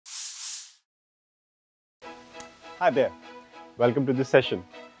Hi there, welcome to this session.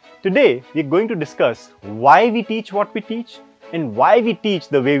 Today we are going to discuss why we teach what we teach and why we teach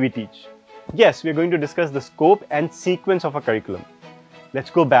the way we teach. Yes, we are going to discuss the scope and sequence of a curriculum.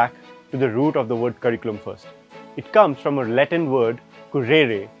 Let's go back to the root of the word curriculum first. It comes from a Latin word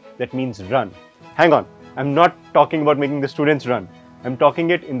currere that means run. Hang on, I'm not talking about making the students run. I'm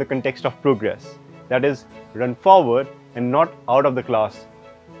talking it in the context of progress. That is, run forward and not out of the class.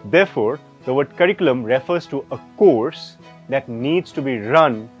 Therefore, the word curriculum refers to a course that needs to be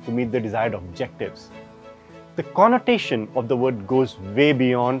run to meet the desired objectives. The connotation of the word goes way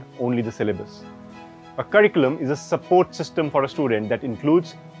beyond only the syllabus. A curriculum is a support system for a student that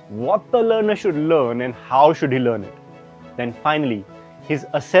includes what the learner should learn and how should he learn it. Then finally, he is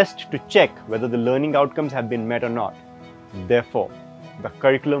assessed to check whether the learning outcomes have been met or not. Therefore, the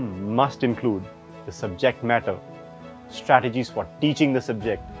curriculum must include the subject matter, strategies for teaching the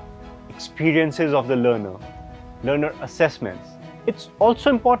subject, experiences of the learner, learner assessments. It's also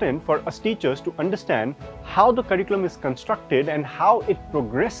important for us teachers to understand how the curriculum is constructed and how it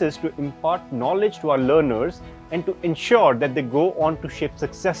progresses to impart knowledge to our learners and to ensure that they go on to shape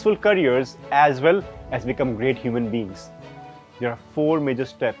successful careers as well as become great human beings. There are 4 major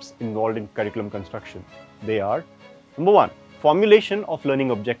steps involved in curriculum construction. They are: number 1, formulation of learning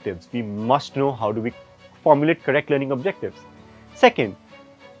objectives. We must know how do we formulate correct learning objectives. Second,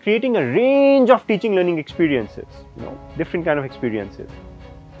 creating a range of teaching learning experiences, different kind of experiences.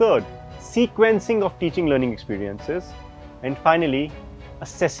 Third, sequencing of teaching learning experiences. And finally,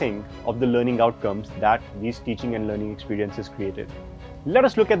 assessing of the learning outcomes that these teaching and learning experiences created. Let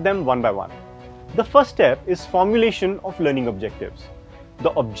us look at them one by one. The first step is formulation of learning objectives. The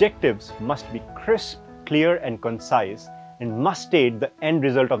objectives must be crisp, clear and concise and must state the end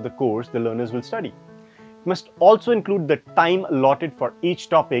result of the course the learners will study. It must also include the time allotted for each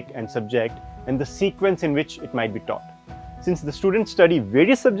topic and subject and the sequence in which it might be taught. Since the students study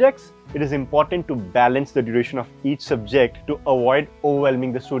various subjects, it is important to balance the duration of each subject to avoid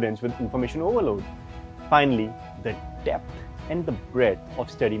overwhelming the students with information overload. Finally, the depth and the breadth of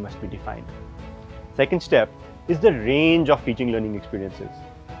study must be defined. Second step is the range of teaching learning experiences.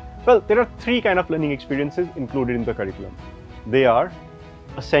 Well, there are 3 kinds of learning experiences included in the curriculum. They are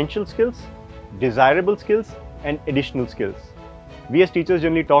essential skills, desirable skills and additional skills. We as teachers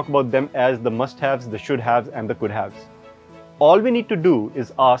generally talk about them as the must-haves, the should-haves and the could-haves. All we need to do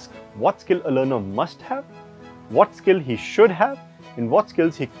is ask what skill a learner must have, what skill he should have and what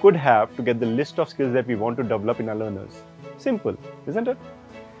skills he could have to get the list of skills that we want to develop in our learners. Simple, isn't it?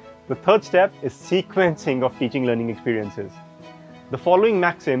 The third step is sequencing of teaching learning experiences. The following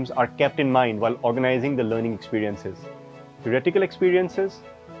maxims are kept in mind while organizing the learning experiences: theoretical experiences,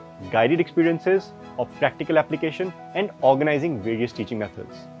 guided experiences of practical application and organizing various teaching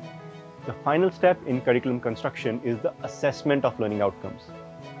methods. The final step in curriculum construction is the assessment of learning outcomes.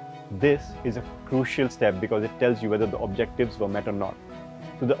 This is a crucial step because it tells you whether the objectives were met or not.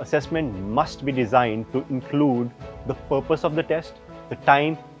 So the assessment must be designed to include the purpose of the test, the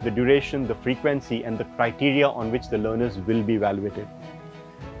time, the duration, the frequency and the criteria on which the learners will be evaluated.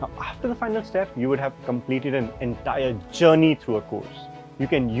 Now, after the final step, you would have completed an entire journey through a course. You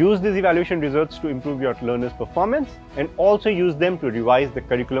can use these evaluation results to improve your learners' performance and also use them to revise the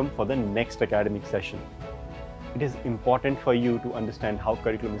curriculum for the next academic session. It is important for you to understand how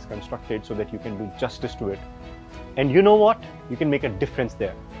curriculum is constructed so that you can do justice to it. And you know what? You can make a difference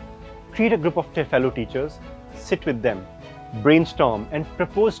there. Create a group of fellow teachers, sit with them, brainstorm and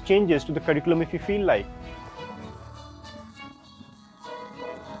propose changes to the curriculum if you feel like.